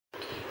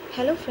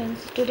Hello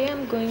friends, today I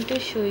am going to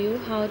show you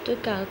how to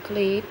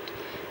calculate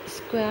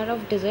square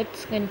of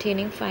digits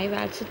containing 5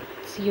 at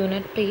its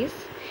unit place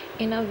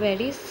in a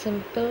very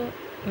simple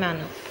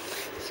manner.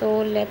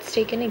 So let's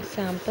take an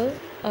example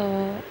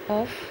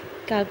of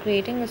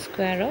calculating a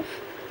square of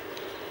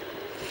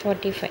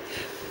 45.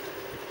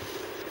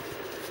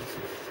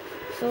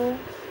 So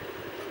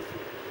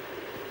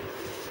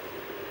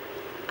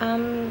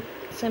I'm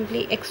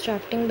simply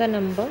extracting the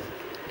number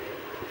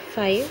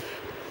 5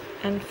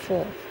 and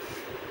 4.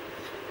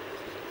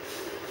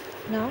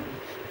 Now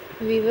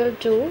we will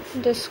do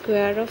the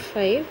square of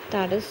 5,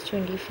 that is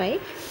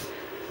 25,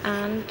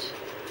 and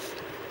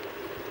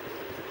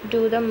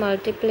do the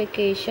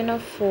multiplication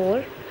of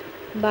 4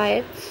 by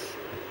its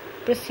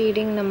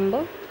preceding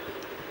number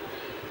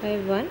by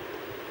 1.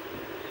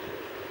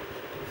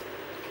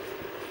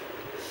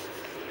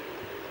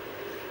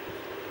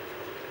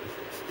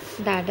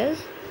 That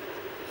is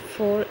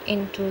 4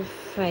 into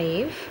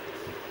 5.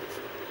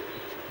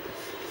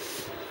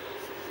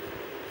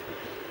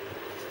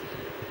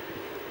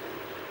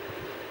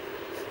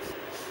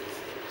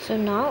 So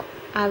now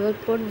I will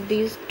put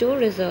these two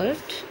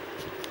results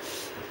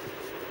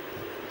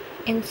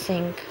in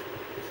sync,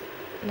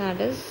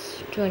 that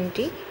is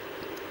 20,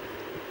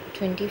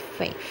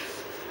 25,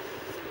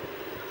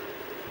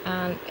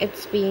 and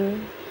it's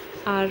being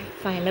our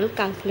final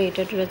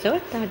calculated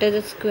result, that is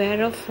the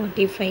square of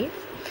 45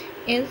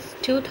 is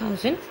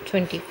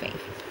 2025.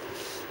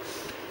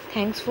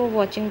 Thanks for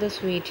watching this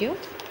video.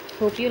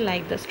 Hope you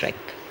like this trick.